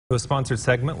To a sponsored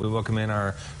segment, we welcome in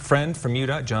our friend from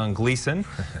UDOT, John Gleason,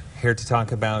 here to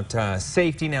talk about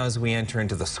safety now as we enter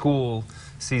into the school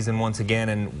season once again.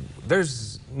 And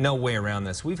there's no way around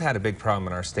this. We've had a big problem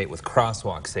in our state with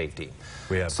crosswalk safety.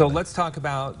 We have. So let's talk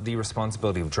about the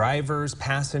responsibility of drivers,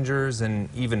 passengers, and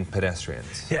even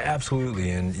pedestrians. Yeah, absolutely.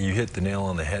 And you hit the nail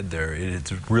on the head there.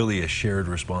 It's really a shared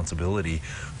responsibility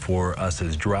for us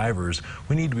as drivers.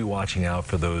 We need to be watching out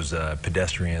for those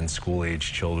pedestrian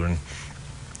school-age children.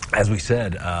 As we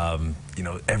said, you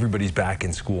know, everybody's back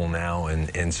in school now,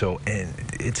 and so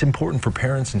it's important for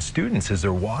parents and students as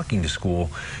they're walking to school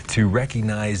to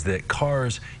recognize that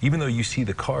cars, even though you see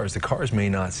the cars may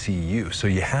not see you. So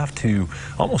you have to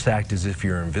almost act as if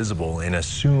you're invisible and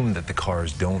assume that the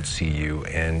cars don't see you,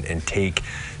 and take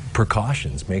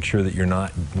precautions. Make sure that you're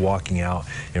not walking out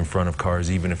in front of cars,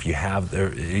 even if you have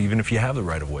the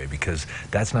right of way, because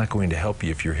that's not going to help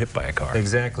you if you're hit by a car.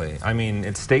 Exactly. I mean,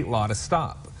 it's state law to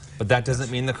stop. But that doesn't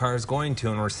mean the car is going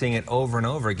to, and we're seeing it over and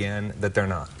over again that they're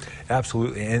not.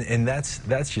 Absolutely, and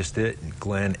that's just it,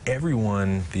 Glenn.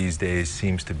 Everyone these days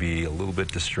seems to be a little bit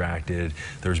distracted.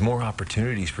 There's more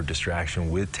opportunities for distraction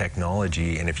with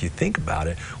technology, and if you think about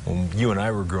it, when you and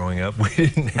I were growing up, we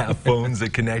didn't have phones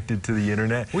that connected to the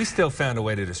internet. We still found a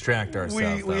way to distract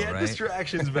ourselves, we had right?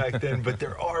 distractions back then, but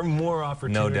there are more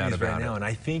opportunities no doubt about right now, it. and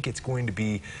I think it's going to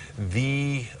be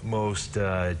the most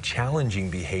challenging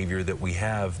behavior that we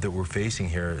have, that we're facing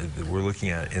here, that we're looking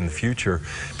at in the future,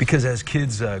 because as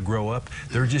kids grow up,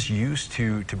 they're just used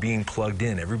to being plugged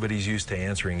in. Everybody's used to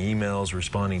answering emails,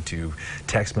 responding to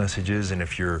text messages, and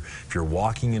if you're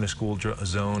walking in a school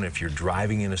zone, if you're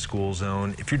driving in a school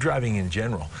zone, if you're driving in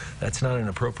general, that's not an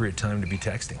appropriate time to be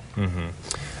texting.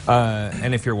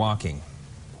 And if you're walking,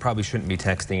 probably shouldn't be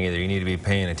texting either. You need to be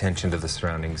paying attention to the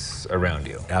surroundings around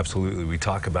you. Absolutely. We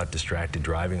talk about distracted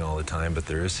driving all the time, but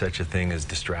there is such a thing as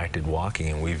distracted walking,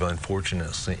 and we've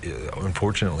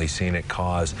unfortunately seen it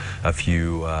cause a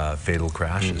few fatal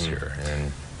crashes here.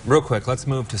 And real quick, let's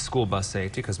move to school bus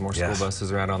safety, because more school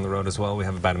buses are out on the road as well. We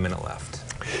have about a minute left.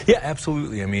 Yeah,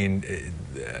 absolutely. I mean,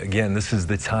 again, this is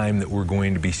the time that we're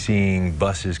going to be seeing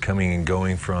buses coming and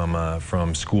going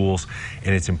from schools,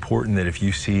 and it's important that if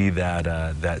you see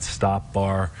that stop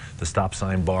bar, the stop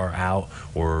sign bar out,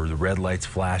 or the red lights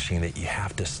flashing, that you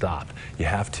have to stop. You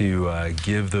have to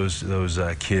give those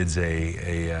kids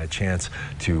a chance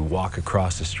to walk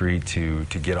across the street, to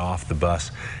get off the bus.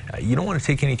 You don't want to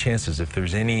take any chances. If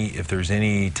there's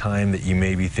any time that you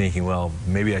may be thinking, well,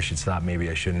 maybe I should stop, maybe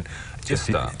I shouldn't. Just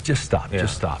stop. Yeah.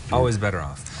 Just stop. Always better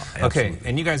off. Absolutely. Okay,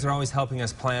 and you guys are always helping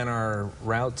us plan our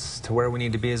routes to where we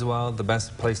need to be as well. The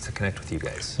best place to connect with you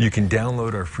guys. You can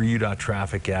download our free UDOT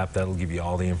Traffic app. That'll give you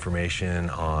all the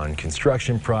information on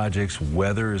construction projects,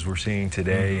 weather as we're seeing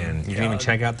today, and you can even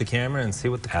check out the camera and see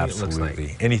what the commute looks like.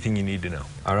 Absolutely. Anything you need to know.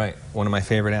 All right, one of my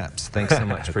favorite apps. Thanks so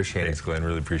much. Appreciate it. Thanks, Glenn.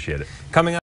 Really appreciate it. Coming up.